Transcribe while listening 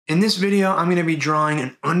In this video, I'm going to be drawing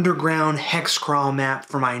an underground hex crawl map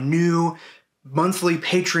for my new monthly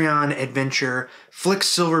Patreon adventure, Flick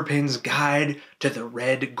Silverpin's Guide to the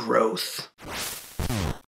Red Growth.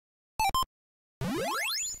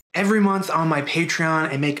 Every month on my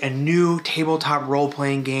Patreon, I make a new tabletop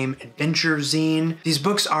role-playing game adventure zine. These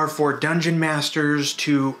books are for dungeon masters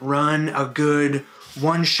to run a good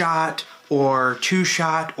one-shot or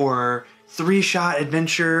two-shot or three-shot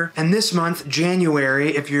adventure. And this month,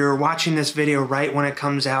 January, if you're watching this video right when it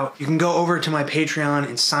comes out, you can go over to my Patreon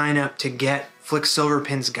and sign up to get Flick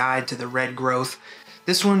Silverpin's Guide to the Red Growth.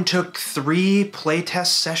 This one took 3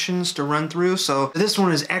 playtest sessions to run through, so this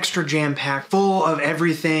one is extra jam-packed, full of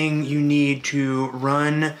everything you need to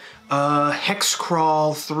run a hex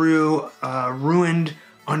crawl through a ruined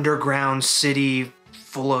underground city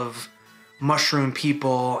full of mushroom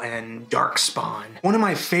people and darkspawn. One of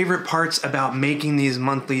my favorite parts about making these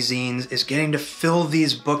monthly zines is getting to fill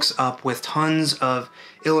these books up with tons of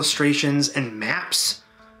illustrations and maps.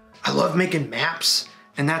 I love making maps,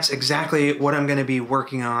 and that's exactly what I'm gonna be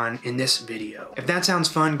working on in this video. If that sounds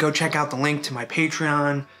fun, go check out the link to my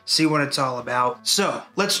Patreon, see what it's all about. So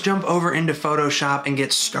let's jump over into Photoshop and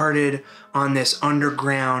get started on this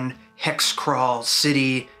underground hex crawl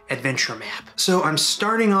city adventure map. So I'm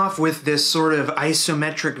starting off with this sort of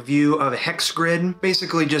isometric view of a hex grid,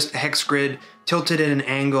 basically just a hex grid tilted at an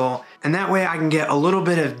angle, and that way I can get a little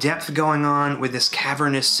bit of depth going on with this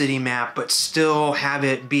cavernous city map, but still have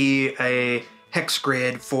it be a hex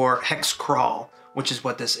grid for hex crawl, which is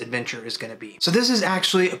what this adventure is going to be. So this is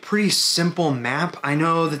actually a pretty simple map. I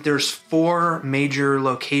know that there's 4 major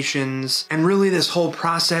locations, and really this whole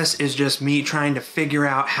process is just me trying to figure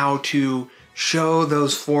out how to show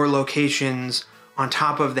those 4 locations on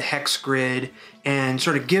top of the hex grid and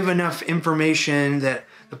sort of give enough information that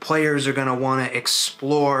the players are going to want to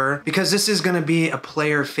explore, because this is going to be a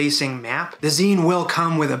player-facing map. The zine will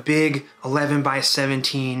come with a big 11 by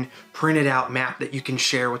 17 printed out map that you can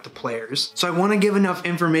share with the players. So I want to give enough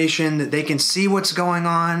information that they can see what's going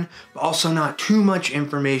on, but also not too much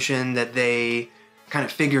information that they kind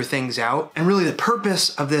of figure things out. And really the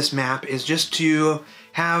purpose of this map is just to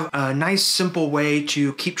have a nice simple way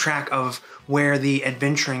to keep track of where the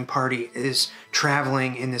adventuring party is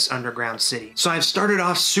traveling in this underground city. So I've started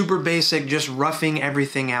off super basic, just roughing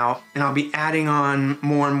everything out, and I'll be adding on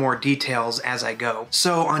more and more details as I go.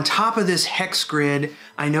 So on top of this hex grid,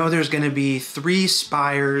 I know there's going to be 3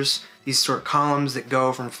 spires, these sort of columns that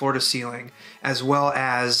go from floor to ceiling, as well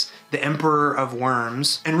as the Emperor of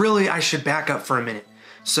Worms. And really, I should back up for a minute.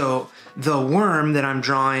 So the worm that I'm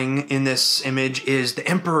drawing in this image is the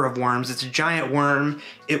Emperor of Worms. It's a giant worm.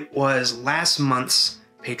 It was last month's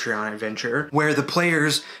Patreon adventure where the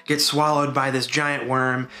players get swallowed by this giant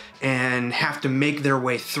worm and have to make their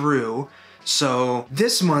way through. So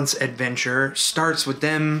this month's adventure starts with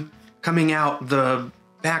them coming out the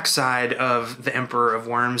backside of the Emperor of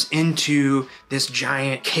Worms into this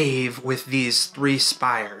giant cave with these 3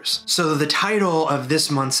 spires. So the title of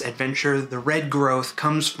this month's adventure, The Red Growth,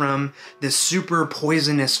 comes from this super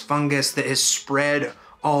poisonous fungus that has spread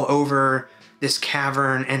all over this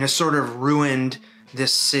cavern and has sort of ruined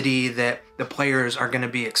this city that the players are going to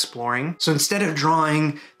be exploring. So instead of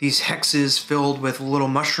drawing these hexes filled with little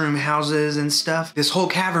mushroom houses and stuff, this whole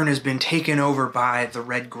cavern has been taken over by the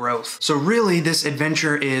red growth. So really this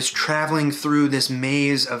adventure is traveling through this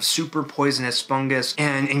maze of super poisonous fungus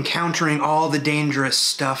and encountering all the dangerous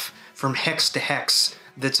stuff from hex to hex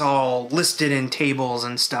that's all listed in tables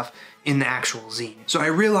and stuff in the actual zine. So I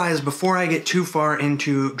realized before I get too far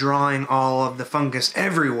into drawing all of the fungus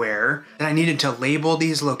everywhere that I needed to label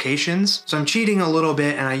these locations. So I'm cheating a little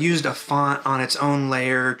bit and I used a font on its own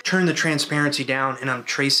layer, turned the transparency down, and I'm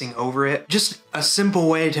tracing over it. Just a simple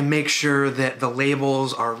way to make sure that the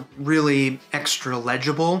labels are really extra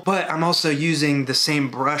legible, but I'm also using the same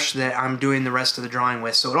brush that I'm doing the rest of the drawing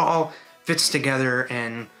with, so it all fits together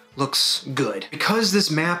and looks good. Because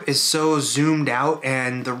this map is so zoomed out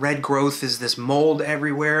and the red growth is this mold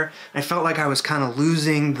everywhere, I felt like I was kind of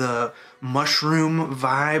losing the mushroom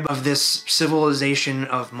vibe of this civilization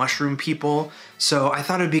of mushroom people. So I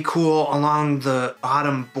thought it'd be cool along the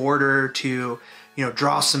bottom border to, you know,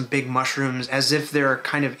 draw some big mushrooms as if they're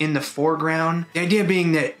kind of in the foreground. The idea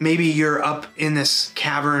being that maybe you're up in this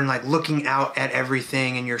cavern, like looking out at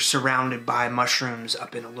everything, and you're surrounded by mushrooms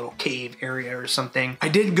up in a little cave area or something. I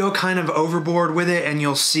did go kind of overboard with it, and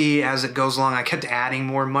you'll see as it goes along, I kept adding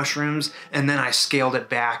more mushrooms, and then I scaled it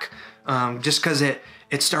back just because it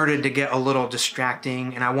started to get a little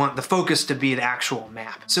distracting and I want the focus to be the actual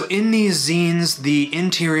map. So in these zines, the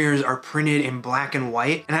interiors are printed in black and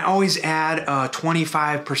white, and I always add a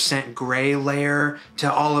 25% gray layer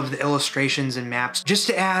to all of the illustrations and maps just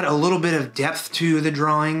to add a little bit of depth to the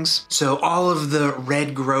drawings. So all of the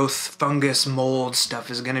red growth, fungus, mold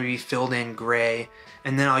stuff is gonna be filled in gray,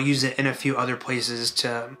 and then I'll use it in a few other places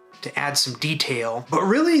to add some detail. But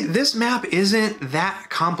really, this map isn't that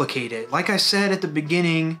complicated. Like I said at the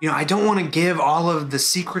beginning, you know, I don't want to give all of the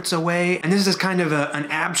secrets away, and this is kind of an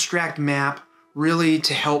abstract map really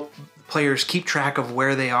to help players keep track of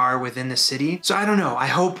where they are within the city. So I don't know, I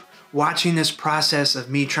hope watching this process of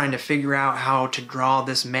me trying to figure out how to draw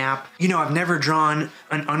this map. You know, I've never drawn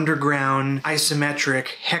an underground, isometric,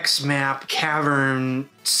 hex map, cavern,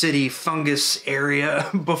 city, fungus area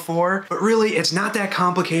before, but really it's not that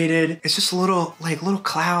complicated. It's just little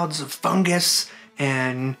clouds of fungus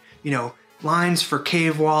and, you know, lines for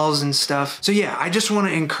cave walls and stuff. So yeah, I just want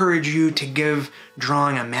to encourage you to give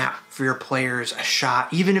drawing a map for your players a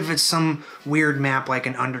shot, even if it's some weird map like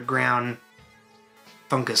an underground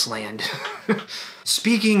fungus land.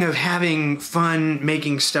 Speaking of having fun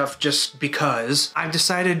making stuff just because, I've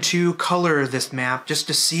decided to color this map just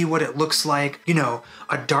to see what it looks like. You know,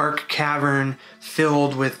 a dark cavern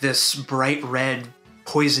filled with this bright red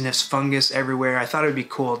poisonous fungus everywhere. I thought it would be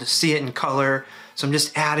cool to see it in color, so I'm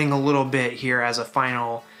just adding a little bit here as a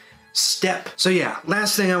final step. So yeah,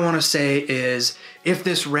 last thing I want to say is if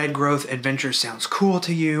this red growth adventure sounds cool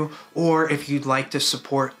to you, or if you'd like to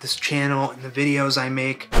support this channel and the videos I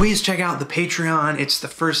make, please check out the Patreon. It's the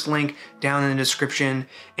first link down in the description.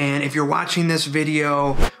 And if you're watching this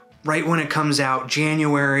video right when it comes out,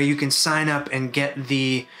 January, you can sign up and get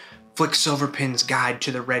the Flick Silverpin's Guide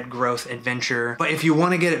to the Red Growth Adventure. But if you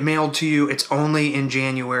want to get it mailed to you, it's only in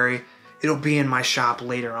January. It'll be in my shop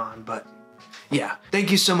later on, but yeah,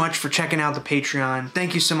 thank you so much for checking out the Patreon.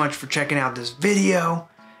 Thank you so much for checking out this video,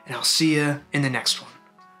 and I'll see you in the next one.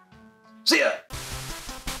 See ya!